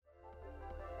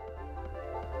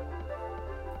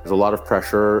There's a lot of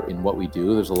pressure in what we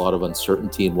do. There's a lot of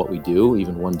uncertainty in what we do,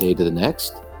 even one day to the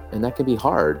next. And that can be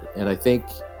hard. And I think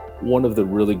one of the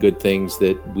really good things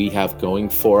that we have going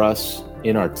for us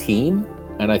in our team,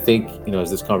 and I think,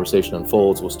 as this conversation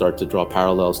unfolds, we'll start to draw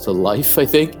parallels to life, I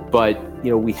think. But,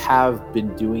 we have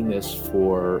been doing this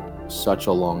for such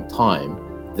a long time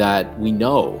that we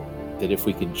know that if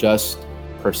we can just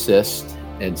persist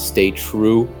and stay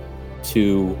true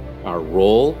to our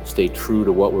role, stay true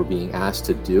to what we're being asked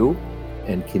to do,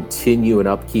 and continue and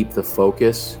upkeep the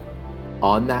focus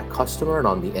on that customer and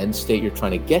on the end state you're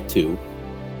trying to get to,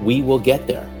 we will get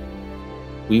there.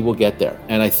 We will get there.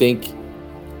 And I think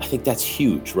that's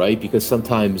huge, right? Because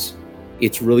sometimes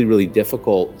it's really, really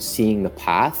difficult seeing the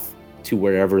path to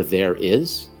wherever there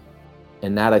is.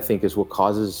 And that, I think, is what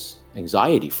causes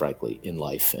anxiety, frankly, in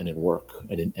life and in work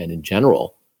and in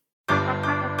general.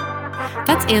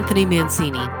 That's Anthony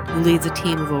Mancini, who leads a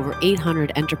team of over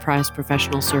 800 enterprise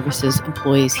professional services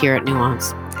employees here at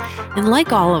Nuance. And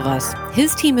like all of us,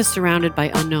 his team is surrounded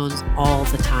by unknowns all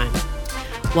the time.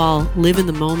 While live in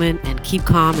the moment and keep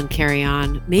calm and carry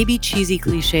on may be cheesy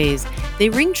cliches, they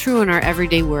ring true in our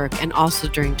everyday work and also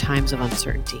during times of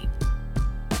uncertainty.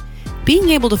 Being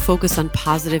able to focus on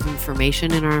positive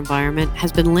information in our environment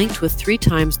has been linked with 3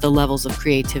 times the levels of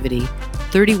creativity,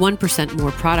 31% more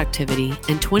productivity,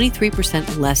 and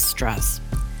 23% less stress.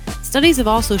 Studies have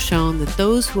also shown that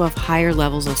those who have higher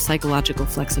levels of psychological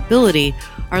flexibility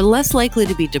are less likely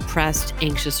to be depressed,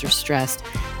 anxious, or stressed,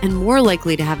 and more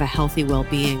likely to have a healthy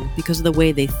well-being because of the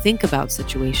way they think about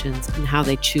situations and how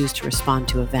they choose to respond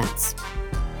to events.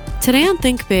 Today on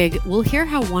Think Big, we'll hear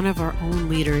how one of our own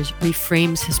leaders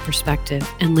reframes his perspective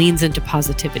and leans into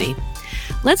positivity.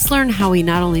 Let's learn how he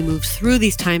not only moves through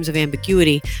these times of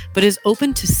ambiguity, but is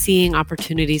open to seeing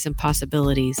opportunities and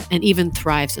possibilities and even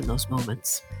thrives in those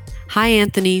moments. Hi,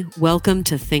 Anthony. Welcome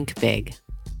to Think Big.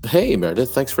 Hey,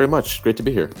 Meredith. Thanks very much. Great to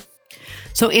be here.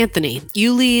 So, Anthony,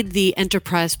 you lead the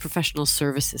enterprise professional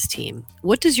services team.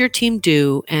 What does your team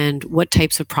do, and what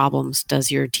types of problems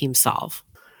does your team solve?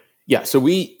 Yeah, so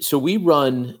we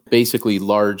run basically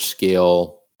large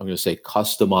scale, I'm going to say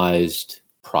customized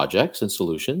projects and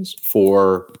solutions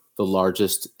for the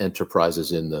largest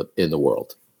enterprises in the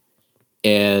world.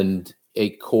 And a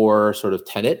core sort of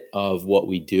tenet of what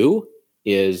we do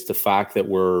is the fact that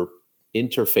we're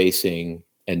interfacing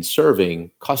and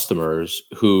serving customers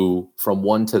who, from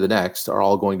one to the next, are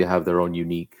all going to have their own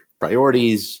unique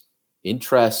priorities,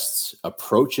 interests,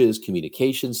 approaches,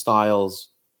 communication styles,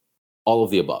 all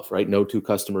of the above, right? No two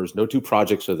customers, no two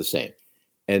projects are the same.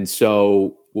 And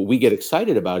so what we get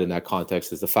excited about in that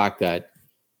context is the fact that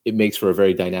it makes for a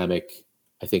very dynamic,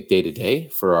 I think, day-to-day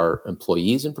for our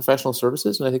employees in professional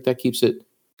services. And I think that keeps it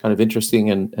kind of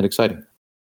interesting and exciting.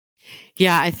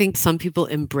 Yeah, I think some people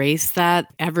embrace that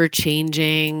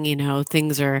ever-changing,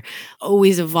 things are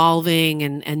always evolving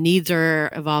and needs are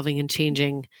evolving and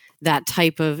changing, that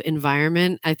type of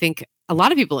environment. I think a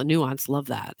lot of people at Nuance love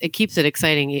that. It keeps it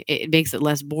exciting. It makes it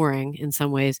less boring in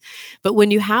some ways. But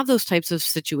when you have those types of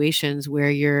situations where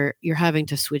you're having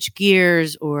to switch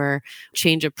gears or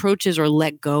change approaches or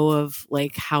let go of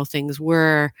like how things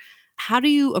were, how do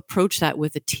you approach that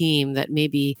with a team that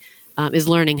maybe is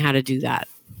learning how to do that?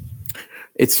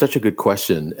 It's such a good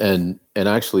question. And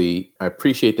actually, I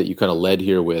appreciate that you kind of led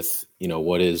here with,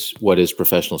 what is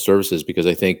professional services, because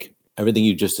I think everything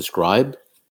you just described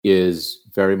is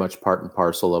very much part and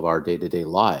parcel of our day-to-day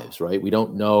lives, right? We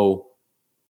don't know,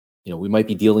 we might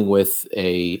be dealing with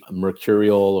a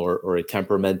mercurial or a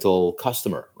temperamental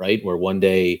customer, right? Where one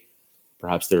day,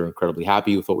 perhaps they're incredibly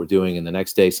happy with what we're doing, and the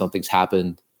next day something's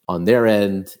happened on their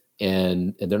end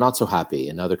and they're not so happy.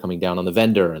 And now they're coming down on the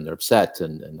vendor and they're upset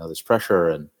and now there's pressure.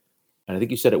 And I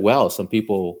think you said it well. Some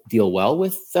people deal well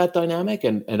with that dynamic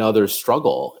and others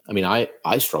struggle. I mean,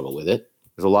 I struggle with it.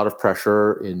 There's a lot of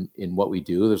pressure in what we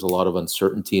do. There's a lot of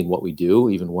uncertainty in what we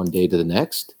do, even one day to the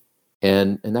next.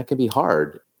 And that can be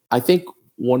hard. I think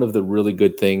one of the really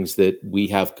good things that we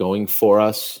have going for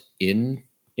us in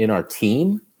our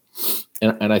team,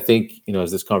 and I think,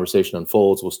 as this conversation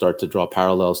unfolds, we'll start to draw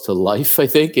parallels to life, I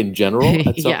think, in general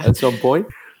at some point.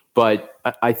 But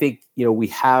I think, we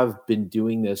have been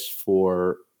doing this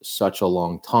for such a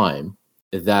long time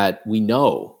that we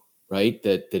know, right,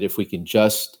 that if we can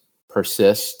just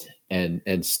persist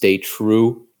and stay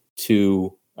true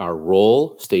to our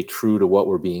role, stay true to what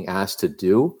we're being asked to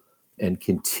do, and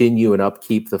continue and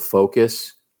upkeep the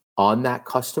focus on that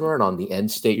customer and on the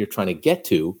end state you're trying to get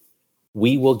to,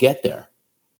 we will get there.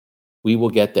 We will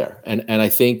get there. And I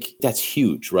think that's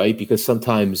huge, right? Because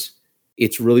sometimes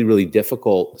it's really, really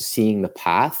difficult seeing the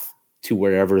path to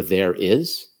wherever there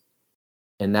is.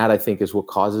 And that, I think, is what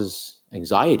causes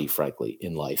anxiety, frankly,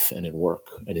 in life and in work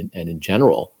and in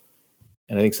general.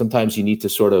 And I think sometimes you need to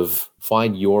sort of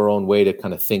find your own way to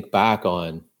kind of think back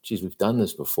on, geez, we've done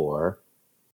this before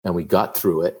and we got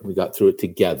through it. We got through it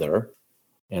together.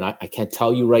 And I can't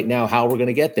tell you right now how we're going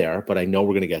to get there, but I know we're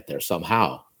going to get there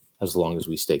somehow, as long as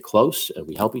we stay close and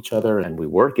we help each other and we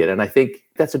work it. And I think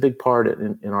that's a big part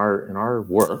in our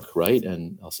work, right?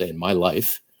 And I'll say in my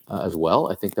life as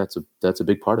well. I think that's a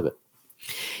big part of it.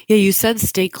 Yeah, you said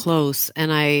stay close,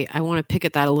 and I want to pick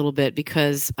at that a little bit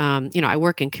because I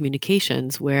work in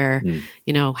communications where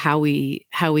how we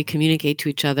communicate to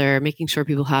each other, making sure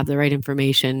people have the right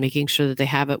information, making sure that they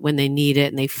have it when they need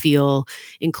it and they feel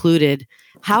included.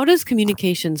 How does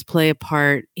communications play a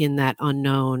part in that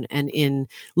unknown and in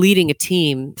leading a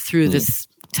team through this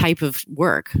type of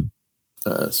work?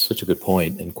 Such a good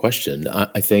point and question.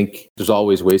 I think there's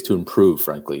always ways to improve,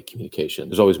 frankly, communication.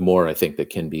 There's always more, I think, that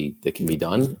can be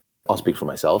done. I'll speak for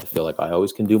myself. I feel like I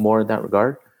always can do more in that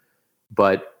regard.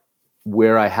 But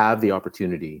where I have the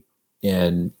opportunity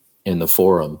in the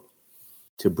forum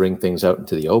to bring things out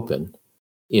into the open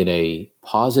in a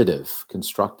positive,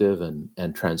 constructive,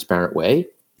 and transparent way,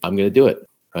 I'm going to do it,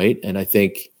 right? And I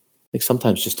think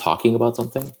sometimes just talking about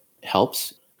something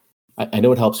helps. I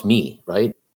know it helps me,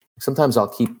 right? Sometimes I'll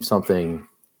keep something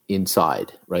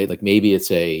inside, right? Like maybe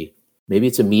it's a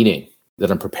meeting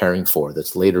that I'm preparing for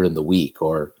that's later in the week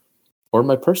or in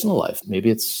my personal life.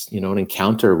 Maybe it's, an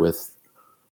encounter with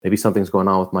maybe something's going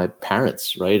on with my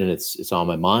parents, right? And it's on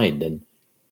my mind.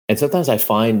 And sometimes I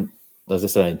find, as I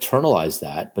said, I internalize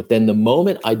that. But then the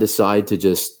moment I decide to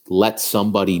just let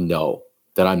somebody know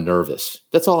that I'm nervous,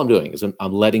 that's all I'm doing is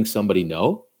I'm letting somebody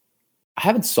know. I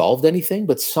haven't solved anything,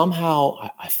 but somehow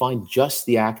I find just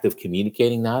the act of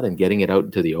communicating that and getting it out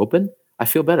into the open, I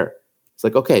feel better. It's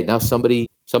like, okay, now somebody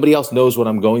else knows what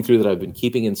I'm going through that I've been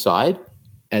keeping inside,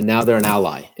 and now they're an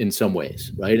ally in some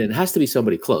ways, right? And it has to be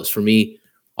somebody close. For me,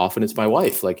 often it's my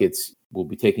wife. Like we'll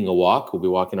be taking a walk, we'll be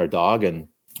walking our dog, and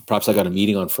perhaps I got a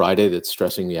meeting on Friday that's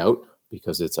stressing me out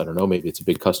because I don't know, maybe it's a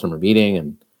big customer meeting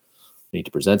and I need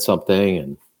to present something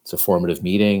and it's a formative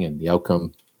meeting and the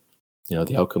outcome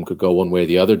could go one way or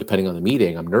the other, depending on the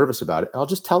meeting. I'm nervous about it. I'll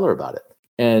just tell her about it.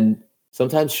 And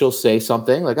sometimes she'll say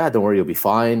something like, don't worry, you'll be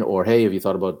fine. Or, hey, have you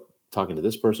thought about talking to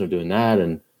this person or doing that?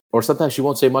 Or sometimes she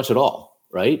won't say much at all,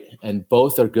 right? And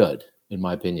both are good, in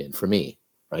my opinion, for me,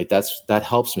 right? That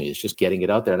helps me. It's just getting it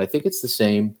out there. And I think it's the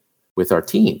same with our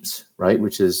teams, right?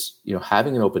 Which is,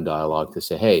 having an open dialogue to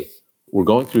say, hey, we're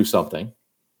going through something.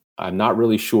 I'm not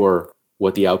really sure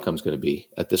what the outcome is going to be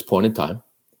at this point in time,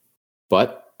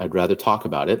 but I'd rather talk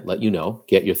about it, let you know,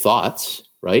 get your thoughts,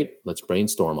 right? Let's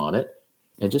brainstorm on it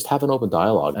and just have an open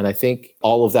dialogue. And I think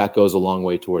all of that goes a long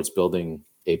way towards building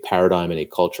a paradigm and a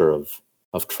culture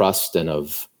of trust and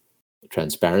of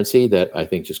transparency that I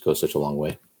think just goes such a long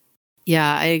way.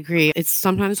 Yeah, I agree. It's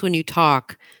sometimes when you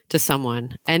talk to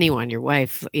someone, anyone, your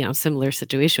wife, similar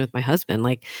situation with my husband,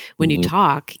 like when you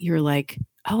talk, you're like,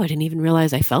 oh, I didn't even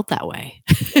realize I felt that way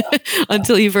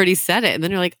until you've already said it. And then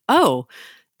you're like, oh,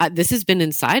 this has been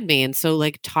inside me. And so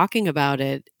like talking about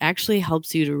it actually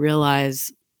helps you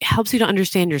to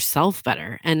understand yourself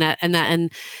better.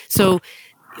 And so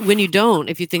when you don't,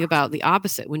 if you think about the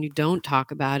opposite, when you don't talk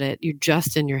about it, you're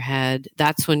just in your head.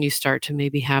 That's when you start to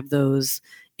maybe have those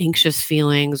anxious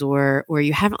feelings or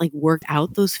you haven't like worked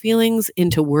out those feelings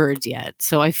into words yet.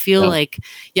 So I feel like,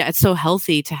 it's so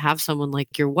healthy to have someone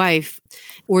like your wife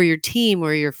or your team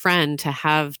or your friend to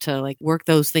have to like work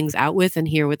those things out with and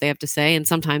hear what they have to say. And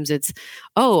sometimes it's,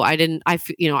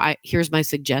 here's my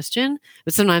suggestion.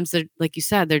 But sometimes they're, like you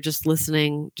said, they're just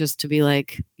listening just to be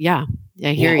like, I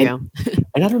hear you.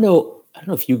 And I don't know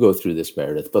if you go through this,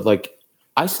 Meredith, but like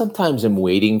I sometimes am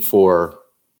waiting for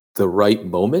the right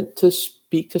moment to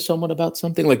speak to someone about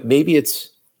something. Like maybe it's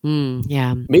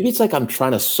like I'm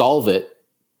trying to solve it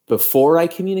before I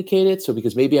communicate it. So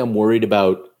because maybe I'm worried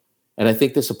about, and I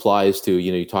think this applies to,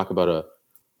 you talk about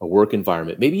a work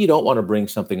environment. Maybe you don't want to bring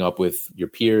something up with your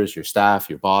peers, your staff,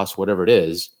 your boss, whatever it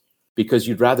is, because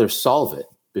you'd rather solve it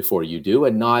before you do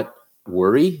and not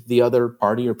worry the other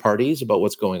party or parties about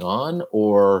what's going on.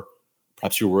 Or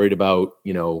perhaps you're worried about,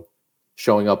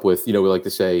 showing up with, we like to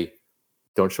say,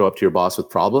 don't show up to your boss with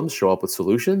problems, show up with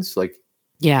solutions. So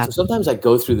sometimes I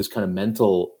go through this kind of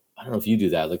mental, I don't know if you do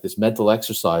that, like this mental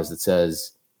exercise that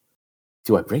says,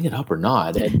 do I bring it up or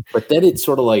not? But then it's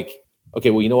sort of like,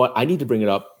 okay, well, you know what? I need to bring it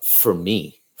up for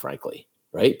me, frankly,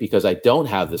 right? Because I don't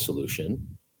have the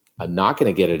solution. I'm not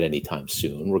going to get it anytime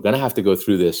soon. We're going to have to go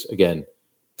through this again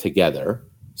together.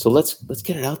 So let's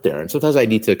get it out there. And sometimes I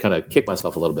need to kind of kick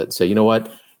myself a little bit and say, you know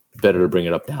what? Better to bring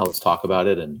it up now. Let's talk about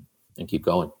it and keep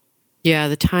going. Yeah,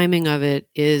 the timing of it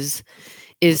is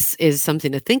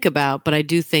something to think about, but I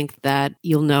do think that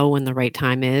you'll know when the right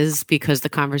time is, because the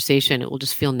conversation, it will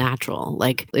just feel natural.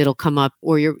 Like it'll come up,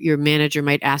 or your manager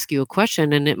might ask you a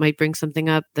question and it might bring something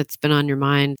up that's been on your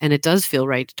mind, and it does feel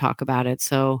right to talk about it.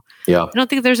 So Yeah. I don't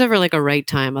think there's ever like a right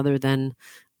time other than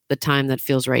the time that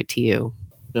feels right to you.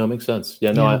 No, it makes sense.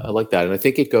 Yeah, no, Yeah. I like that. And I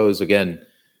think it goes again,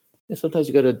 sometimes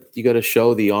you gotta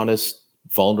show the honest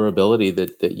vulnerability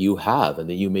that you have and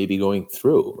that you may be going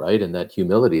through, right? And that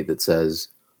humility that says,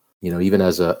 even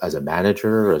as a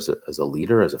manager, as a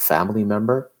leader, as a family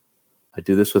member, I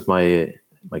do this with my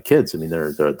kids. I mean, they're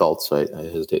adults, so I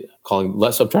hesitate calling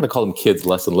less. I'm trying to call them kids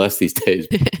less and less these days.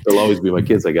 They'll always be my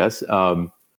kids, I guess.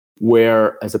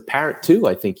 Where as a parent too,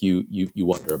 I think you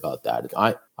wonder about that.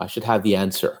 I should have the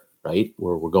answer, right?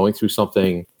 We're going through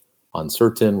something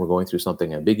uncertain. We're going through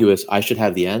something ambiguous. I should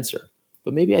have the answer,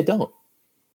 but maybe I don't,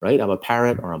 right? I'm a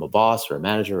parent, or I'm a boss, or a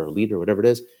manager, or a leader, or whatever it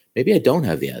is. Maybe I don't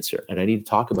have the answer, and I need to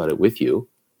talk about it with you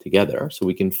together so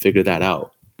we can figure that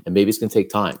out. And maybe it's going to take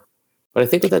time. But I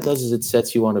think what that does is it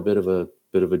sets you on a bit of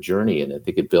a journey, and I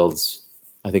think it builds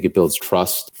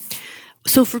trust.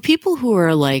 So for people who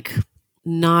are like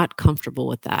not comfortable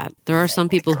with that, there are some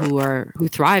people who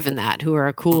thrive in that, who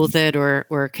are cool with it,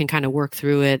 or can kind of work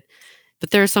through it. But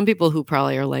there are some people who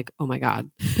probably are like, "Oh my God,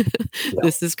 Yeah,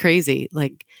 this is crazy!"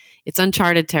 Like it's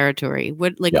uncharted territory.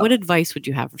 yeah. What advice would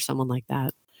you have for someone like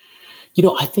that?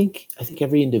 I think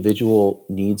every individual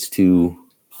needs to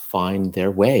find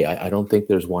their way. I don't think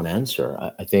there's one answer.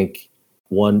 I think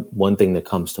one thing that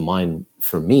comes to mind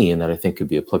for me, and that I think could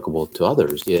be applicable to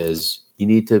others, is you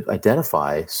need to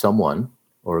identify someone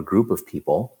or a group of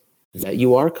people that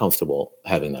you are comfortable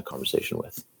having that conversation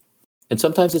with. And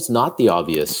sometimes it's not the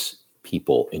obvious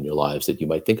people in your lives that you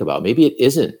might think about. Maybe it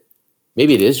isn't.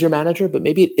 Maybe it is your manager, but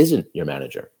maybe it isn't your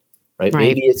manager, right? Right.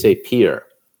 Maybe it's a peer.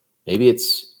 Maybe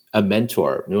it's a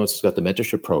mentor. Nuance has got the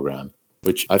mentorship program,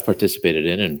 which I've participated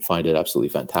in and find it absolutely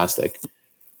fantastic.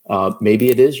 Maybe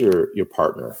it is your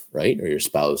partner, right, or your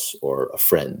spouse, or a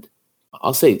friend.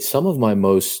 I'll say some of my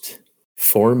most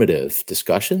formative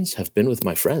discussions have been with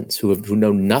my friends who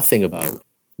know nothing about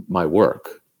my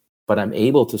work, but I'm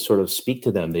able to sort of speak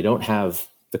to them. They don't have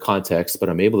the context, but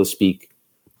I'm able to speak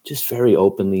just very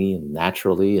openly and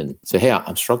naturally and say, hey,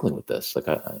 I'm struggling with this. Like,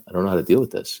 I don't know how to deal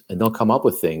with this. And they'll come up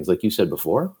with things, like you said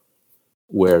before,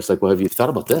 where it's like, well, have you thought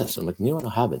about this? I'm like, no, I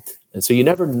haven't. And so you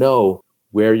never know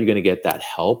where you're going to get that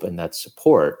help and that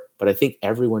support. But I think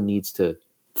everyone needs to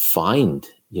find,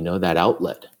 that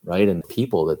outlet, right? And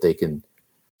people that they can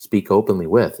speak openly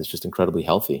with. It's just incredibly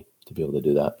healthy to be able to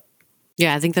do that.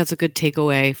 Yeah, I think that's a good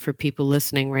takeaway for people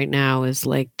listening right now, is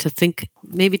like to think,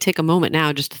 maybe take a moment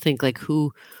now just to think like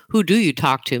who do you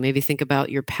talk to? Maybe think about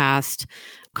your past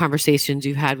conversations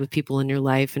you've had with people in your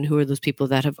life, and who are those people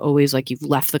that have always, like, you've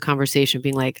left the conversation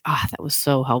being like, that was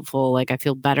so helpful. Like I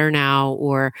feel better now,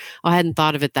 or I hadn't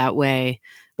thought of it that way.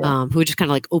 Yeah. Who just kind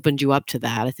of like opened you up to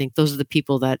that. I think those are the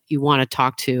people that you want to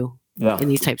talk to Yeah. in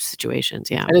these types of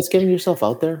situations. Yeah. And it's getting yourself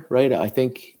out there, right? I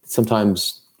think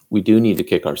sometimes we do need to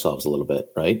kick ourselves a little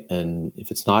bit, right? And if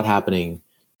it's not happening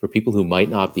for people who might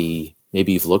not be,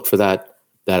 maybe you've looked for that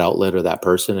outlet or that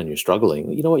person and you're struggling,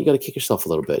 you know what? You got to kick yourself a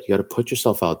little bit. You got to put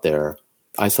yourself out there.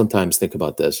 I sometimes think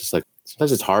about this. It's like,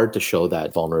 sometimes it's hard to show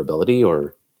that vulnerability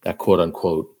or that quote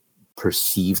unquote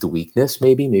perceived weakness.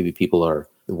 Maybe people are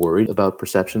worried about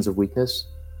perceptions of weakness.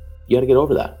 You got to get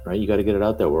over that, right? You got to get it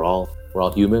out there. We're all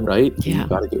human, right? Yeah. You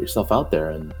got to get yourself out there.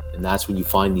 And that's when you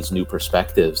find these new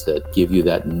perspectives that give you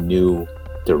that new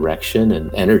direction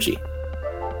and energy.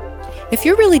 If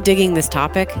you're really digging this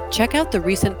topic, check out the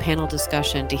recent panel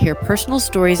discussion to hear personal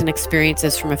stories and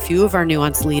experiences from a few of our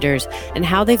Nuance leaders and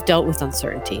how they've dealt with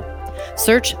uncertainty.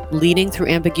 Search Leading Through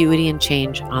Ambiguity and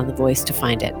Change on The Voice to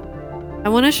find it. I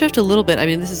want to shift a little bit. I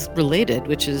mean, this is related,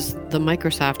 which is the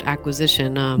Microsoft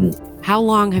acquisition. How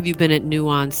long have you been at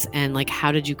Nuance, and like,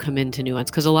 how did you come into Nuance?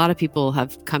 Because a lot of people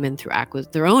have come in through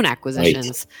their own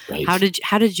acquisitions. Right.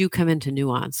 How did you come into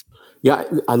Nuance? Yeah,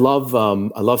 I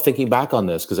love thinking back on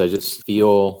this, because I just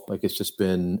feel like it's just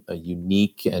been a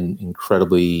unique and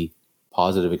incredibly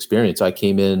positive experience. I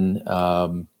came in, I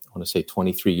want to say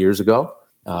 23 years ago.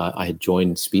 I had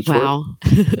joined Speechworks.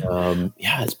 Wow.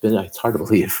 It's hard to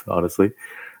believe, honestly,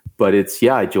 but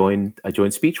I joined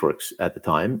Speechworks at the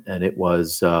time, and it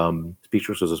was,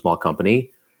 Speechworks was a small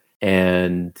company,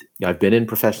 and I've been in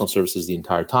professional services the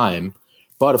entire time.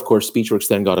 But of course, Speechworks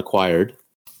then got acquired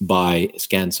by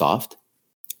Scansoft,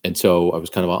 and so I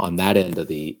was kind of on that end of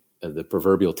the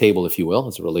proverbial table, if you will,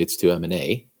 as it relates to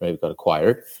M&A. Right, we got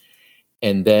acquired.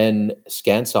 And then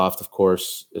Scansoft, of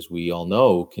course, as we all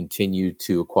know, continued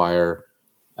to acquire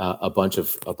a bunch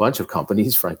of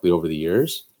companies, frankly, over the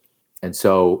years. And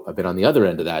so I've been on the other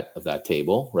end of that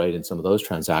table, right, in some of those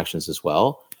transactions as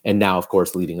well. And now, of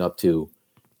course, leading up to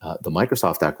the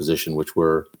Microsoft acquisition, which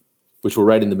we're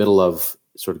right in the middle of,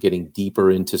 sort of getting deeper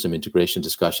into some integration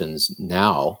discussions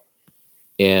now.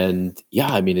 And yeah,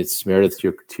 I mean, it's Meredith,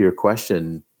 to your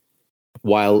question.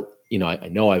 While I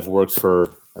know I've worked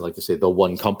for, I like to say, the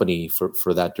one company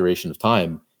for that duration of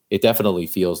time, it definitely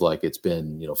feels like it's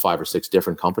been 5 or 6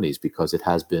 different companies, because it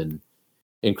has been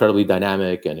incredibly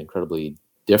dynamic and incredibly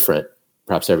different,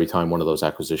 perhaps every time one of those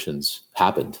acquisitions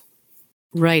happened.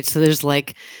 Right. So there's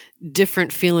like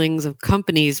different feelings of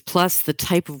companies, plus the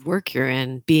type of work you're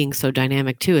in being so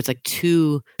dynamic too. It's like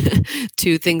two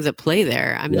things at play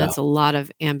there. I mean, that's a lot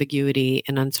of ambiguity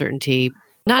and uncertainty.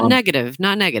 Not negative,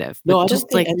 No, but I just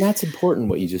don't think, and that's important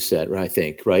what you just said, I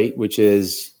think, right? Which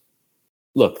is,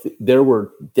 look, there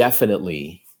were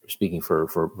definitely, speaking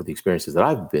for the experiences that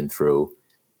I've been through,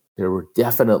 there were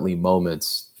definitely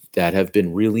moments that have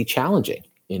been really challenging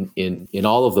in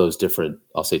all of those different,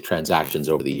 I'll say, transactions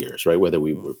over the years, right? Whether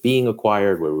we were being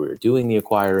acquired, where we were doing the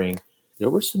acquiring, there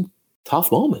were some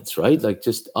tough moments, right? Like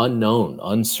just unknown,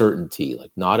 uncertainty,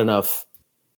 like not enough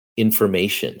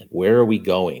information. Where are we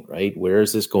going, right? Where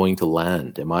is this going to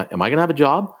land? Am I going to have a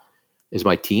job? Is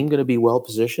my team going to be well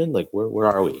positioned? Like where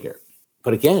are we here?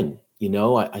 But again,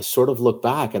 I sort of look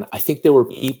back, and I think there were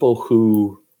people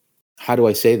who, how do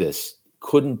I say this,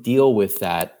 couldn't deal with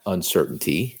that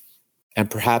uncertainty, and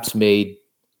perhaps made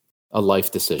a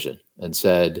life decision and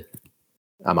said,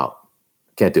 I'm out.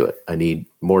 Can't do it. I need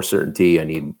more certainty. I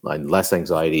need less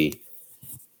anxiety,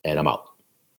 and I'm out.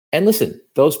 And listen,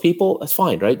 those people, that's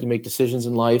fine, right? You make decisions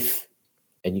in life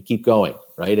and you keep going,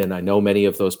 right? And I know many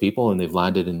of those people, and they've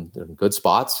landed in good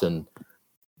spots, and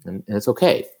it's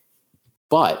okay.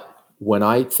 But when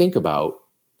I think about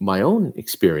my own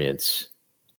experience,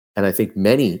 and I think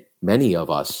many of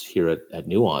us here at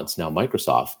Nuance, now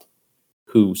Microsoft,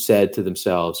 who said to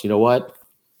themselves, you know what?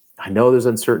 I know there's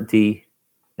uncertainty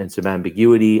and some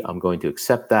ambiguity. I'm going to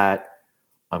accept that.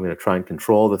 I'm going to try and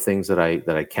control the things that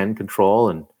I can control,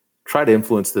 and try to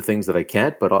influence the things that I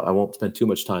can't, but I won't spend too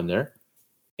much time there,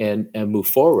 and move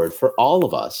forward. For all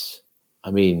of us,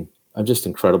 I mean, I'm just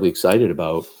incredibly excited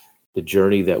about the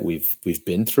journey that we've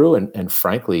been through, and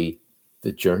frankly,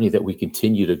 the journey that we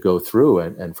continue to go through,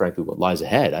 and frankly, what lies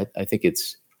ahead. I think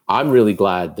I'm really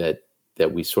glad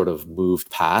that we sort of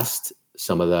moved past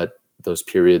some of those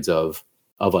periods of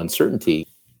uncertainty,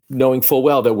 knowing full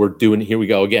well that we're doing, here we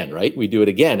go again, right? We do it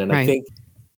again. And right. I think,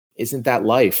 isn't that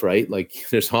life, right? Like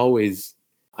there's always,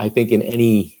 I think in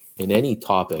any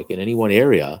topic, in any one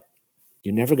area,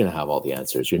 you're never going to have all the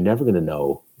answers. You're never going to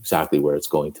know exactly where it's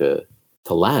going to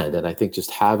land. And I think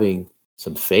just having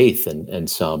some faith and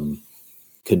some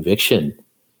conviction,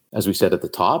 as we said at the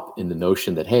top, in the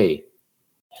notion that, hey,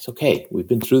 it's okay. We've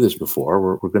been through this before.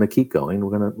 We're going to keep going.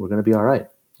 We're going to be all right.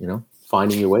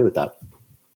 Finding your way with that.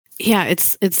 Yeah,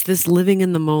 it's this living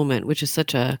in the moment, which is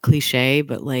such a cliche,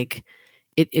 but like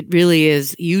it really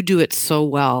is. You do it so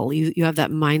well. You have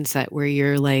that mindset where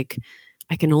you're like,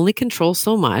 I can only control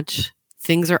so much.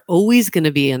 Things are always going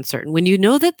to be uncertain. When you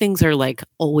know that things are like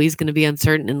always going to be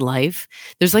uncertain in life,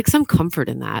 there's like some comfort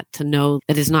in that, to know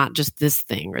that it's not just this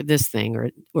thing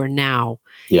or now.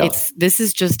 Yeah. This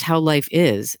is just how life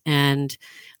is. And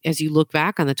as you look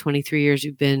back on the 23 years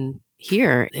you've been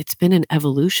here, it's been an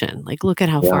evolution. Like, look at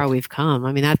how far we've come.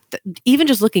 I mean, that even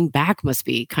just looking back must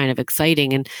be kind of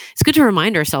exciting, and it's good to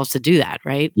remind ourselves to do that,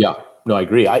 right? Yeah, no, I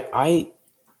agree. I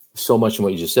so much in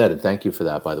what you just said, and thank you for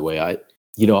that, by the way.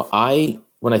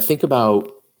 When I think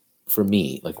about, for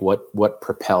me, like what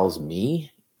propels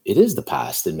me, it is the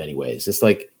past in many ways. It's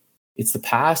like, it's the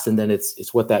past, and then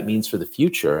it's what that means for the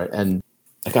future. And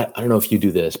like, I don't know if you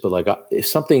do this, but like if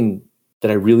something that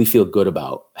I really feel good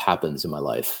about happens in my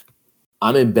life,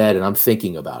 I'm in bed and I'm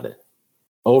thinking about it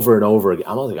over and over again.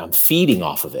 I'm feeding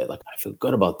off of it. Like, I feel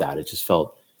good about that. It just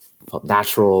felt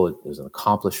natural. It was an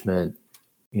accomplishment.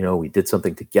 We did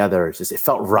something together. It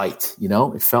felt right.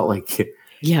 It felt like,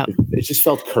 it just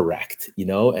felt correct, and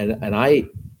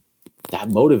that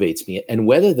motivates me. And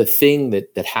whether the thing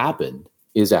that happened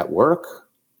is at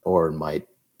work or in my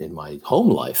home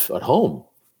life, at home,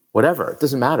 whatever, it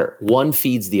doesn't matter. One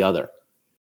feeds the other,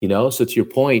 So to your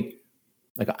point,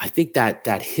 like, I think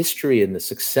that history and the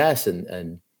success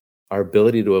and our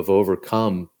ability to have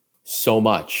overcome so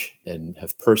much and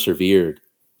have persevered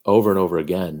over and over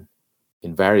again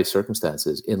in various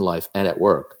circumstances in life and at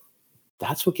work,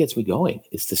 that's what gets me going,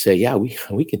 is to say, yeah,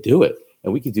 we can do it,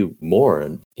 and we can do more,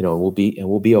 and we'll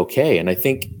be okay. And I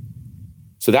think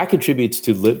So that contributes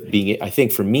to being, I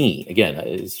think for me, again,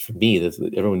 for me,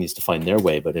 everyone needs to find their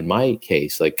way. But in my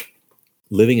case, like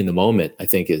living in the moment, I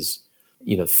think is,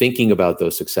 thinking about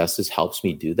those successes helps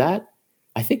me do that.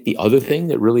 I think the other thing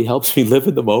that really helps me live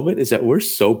in the moment is that we're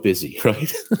so busy,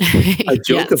 right? I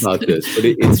joke about this, but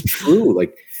it's true.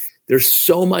 Like there's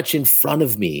so much in front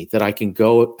of me that I can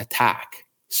go attack.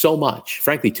 So much,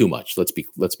 frankly, too much. Let's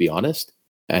be honest.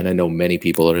 And I know many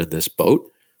people are in this boat.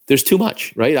 There's too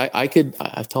much, right? I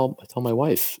tell my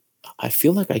wife, I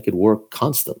feel like I could work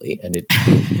constantly and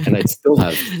I'd still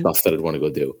have stuff that I'd want to go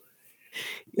do.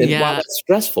 And while that's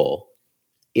stressful,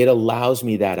 it allows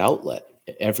me that outlet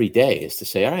every day is to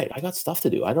say, all right, I got stuff to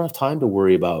do. I don't have time to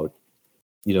worry about,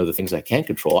 the things I can't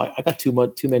control. I got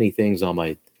too many things on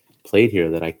my plate here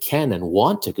that I can and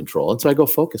want to control. And so I go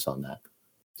focus on that.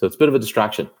 So it's a bit of a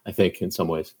distraction, I think, in some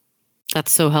ways.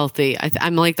 That's so healthy.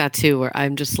 I'm like that too, where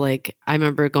I'm just like, I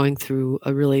remember going through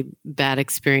a really bad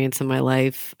experience in my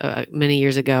life many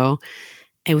years ago.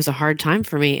 It was a hard time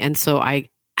for me. And so I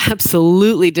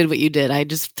absolutely did what you did. I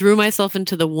just threw myself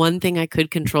into the one thing I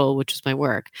could control, which was my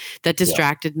work. That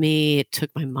distracted me. It took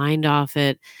my mind off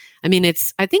it. I mean,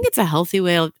 I think it's a healthy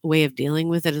way of dealing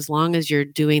with it, as long as you're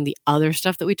doing the other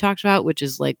stuff that we talked about, which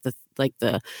is like the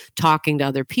talking to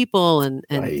other people and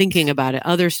thinking about it,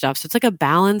 other stuff. So it's like a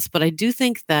balance, but I do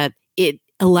think that it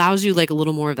allows you like a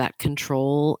little more of that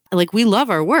control. Like we love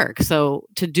our work. So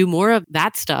to do more of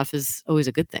that stuff is always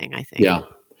a good thing, I think. Yeah.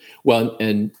 Well,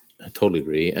 and I totally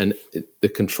agree. And the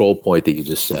control point that you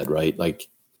just said, right? Like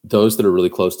those that are really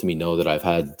close to me know that I've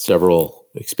had several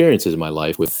experiences in my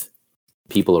life with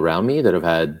people around me that have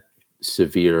had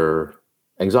severe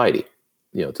anxiety,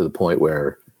 to the point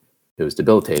where it was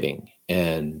debilitating.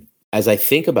 And as I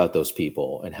think about those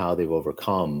people and how they've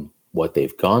overcome what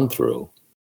they've gone through,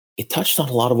 it touched on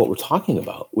a lot of what we're talking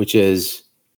about, which is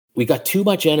we got too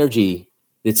much energy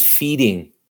that's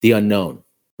feeding the unknown,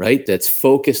 right? That's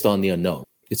focused on the unknown.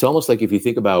 It's almost like if you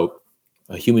think about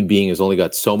a human being has only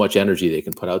got so much energy they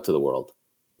can put out to the world,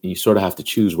 and you sort of have to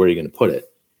choose where you're going to put it.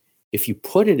 If you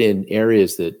put it in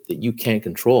areas that you can't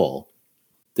control,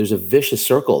 there's a vicious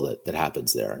circle that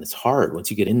happens there. And it's hard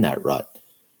once you get in that rut.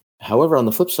 However, on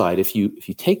the flip side, if you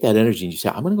take that energy and you say,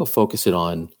 I'm going to go focus it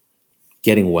on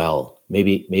getting well,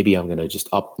 maybe I'm going to just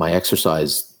up my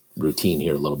exercise routine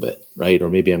here a little bit, right? Or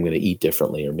maybe I'm going to eat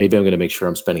differently, or maybe I'm going to make sure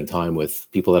I'm spending time with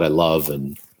people that I love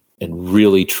and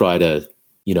really try to,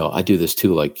 I do this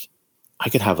too. Like I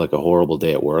could have like a horrible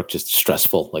day at work, just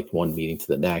stressful, like one meeting to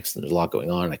the next, and there's a lot going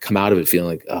on. And I come out of it feeling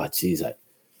like, oh, geez, I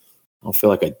don't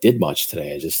feel like I did much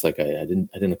today. I just like, I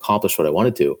didn't accomplish what I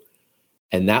wanted to.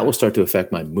 And that will start to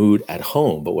affect my mood at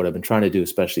home. But what I've been trying to do,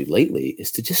 especially lately,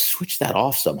 is to just switch that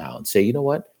off somehow and say, you know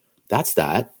what, that's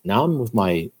that. Now I'm with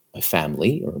my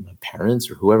family or my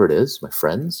parents or whoever it is, my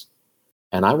friends.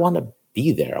 And I want to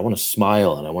be there. I want to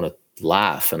smile and I want to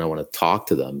laugh and I want to talk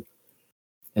to them.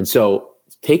 And so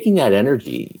taking that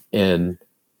energy and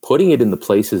putting it in the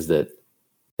places that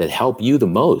help you the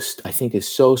most, I think is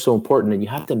so, so important. And you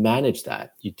have to manage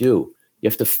that. You do. You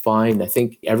have to find, I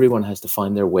think everyone has to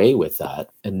find their way with that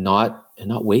and not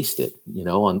waste it,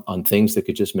 on things that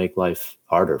could just make life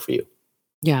harder for you.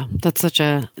 Yeah, that's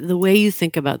the way you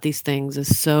think about these things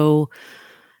is so,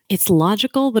 it's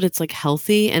logical, but it's like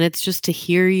healthy. And it's just to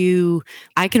hear you,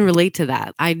 I can relate to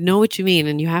that. I know what you mean.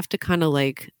 And you have to kind of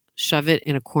like shove it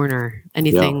in a corner.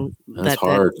 Anything that's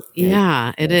hard.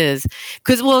 It is.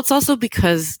 It's also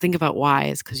because think about why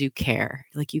is because you care.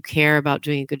 Like you care about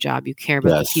doing a good job. You care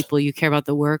about the people. You care about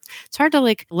the work. It's hard to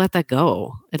like let that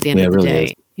go at the end of the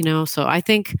day. So I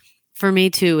think for me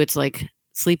too, it's like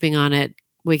sleeping on it,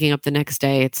 waking up the next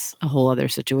day, it's a whole other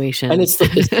situation. And it's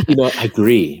I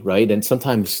agree, right? And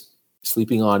sometimes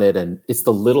sleeping on it, and it's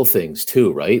the little things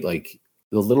too, right? Like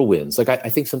the little wins. Like I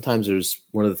think sometimes there's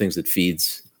one of the things that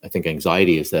feeds, I think,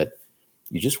 anxiety is that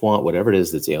you just want whatever it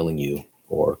is that's ailing you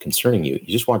or concerning you.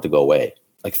 You just want it to go away,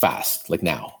 like fast, like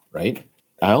now, right?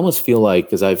 I almost feel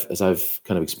like, as I've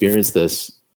kind of experienced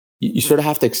this, you sort of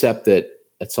have to accept that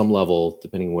at some level,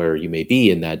 depending where you may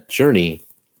be in that journey,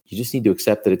 you just need to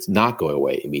accept that it's not going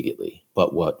away immediately.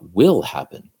 But what will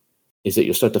happen is that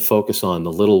you'll start to focus on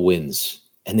the little wins,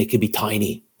 and they could be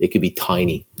tiny. They could be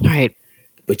tiny. Right.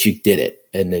 But you did it.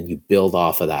 And then you build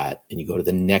off of that and you go to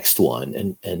the next one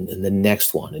and the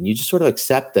next one. And you just sort of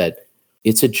accept that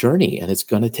it's a journey and it's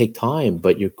going to take time,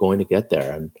 but you're going to get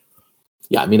there. And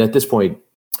yeah, I mean, at this point,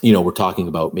 we're talking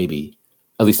about maybe,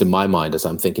 at least in my mind, as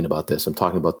I'm thinking about this, I'm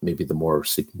talking about maybe the more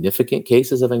significant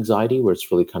cases of anxiety where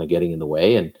it's really kind of getting in the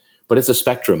way. But it's a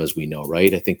spectrum, as we know,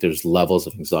 right? I think there's levels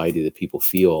of anxiety that people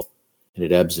feel and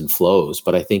it ebbs and flows.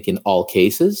 But I think in all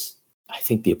cases, I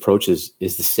think the approach is the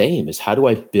same, is how do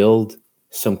I build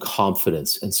some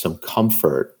confidence and some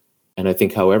comfort? And I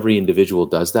think how every individual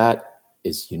does that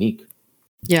is unique.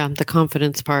 Yeah, the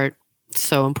confidence part,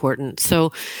 so important.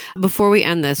 So before we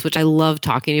end this, which I love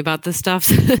talking about this stuff,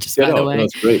 just by the way, No,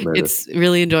 it's great, Meredith. it's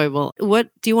really enjoyable. What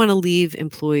do you want to leave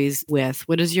employees with?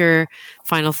 What is your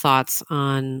final thoughts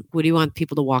on what do you want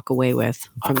people to walk away with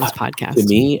from this podcast? To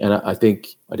me, and I think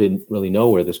I didn't really know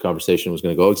where this conversation was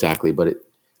going to go exactly, but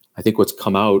I think what's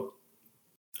come out,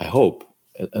 I hope,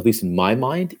 at least in my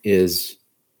mind, is,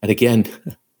 and again,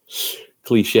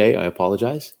 cliche, I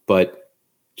apologize, but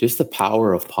just the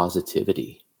power of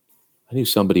positivity. I knew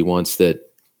somebody once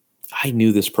that I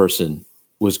knew this person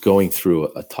was going through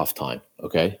a tough time,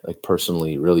 okay? Like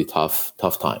personally, really tough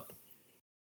time.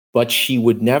 But she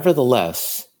would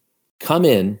nevertheless come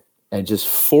in and just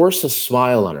force a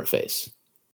smile on her face.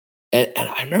 And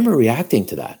I remember reacting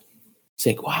to that,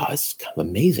 saying, wow, it's kind of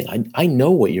amazing. I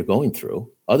know what you're going through.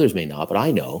 Others may not, but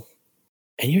I know.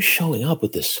 And you're showing up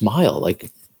with this smile, like,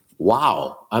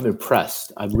 wow, I'm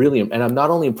impressed. And I'm not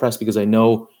only impressed because I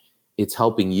know it's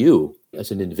helping you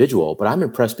as an individual, but I'm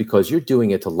impressed because you're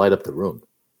doing it to light up the room.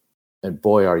 And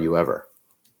boy, are you ever.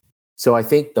 So I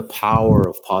think the power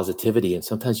of positivity, and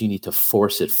sometimes you need to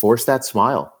force that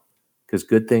smile, because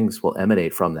good things will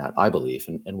emanate from that, I believe.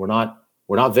 And we're not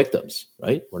victims,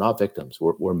 right? We're not victims.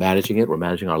 We're managing it. We're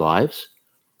managing our lives.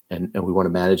 And we want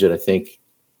to manage it, I think,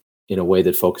 in a way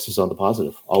that focuses on the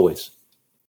positive, always.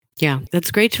 Yeah, that's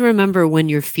great to remember when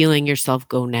you're feeling yourself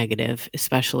go negative,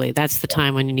 especially. That's the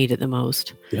time when you need it the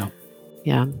most. Yeah.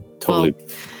 Yeah. Totally. Well,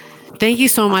 thank you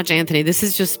so much, Anthony. This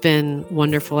has just been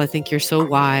wonderful. I think you're so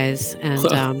wise. And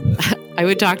I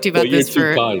would talk to you about this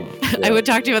for I would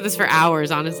talk to you about this for hours,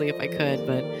 honestly, if I could.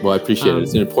 But well, I appreciate it.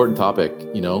 It's an important topic,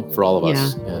 for all of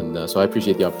us. Yeah. And so I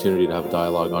appreciate the opportunity to have a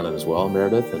dialogue on it as well,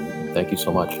 Meredith. And thank you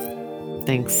so much.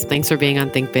 Thanks for being on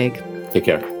Think Big. Take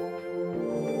care.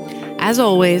 As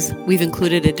always, we've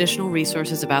included additional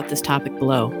resources about this topic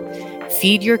below.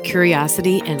 Feed your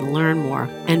curiosity and learn more,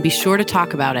 and be sure to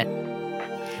talk about it.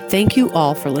 Thank you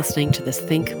all for listening to this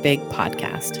Think Big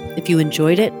podcast. If you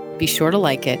enjoyed it, be sure to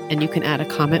like it, and you can add a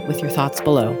comment with your thoughts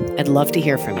below. I'd love to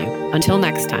hear from you. Until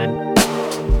next time.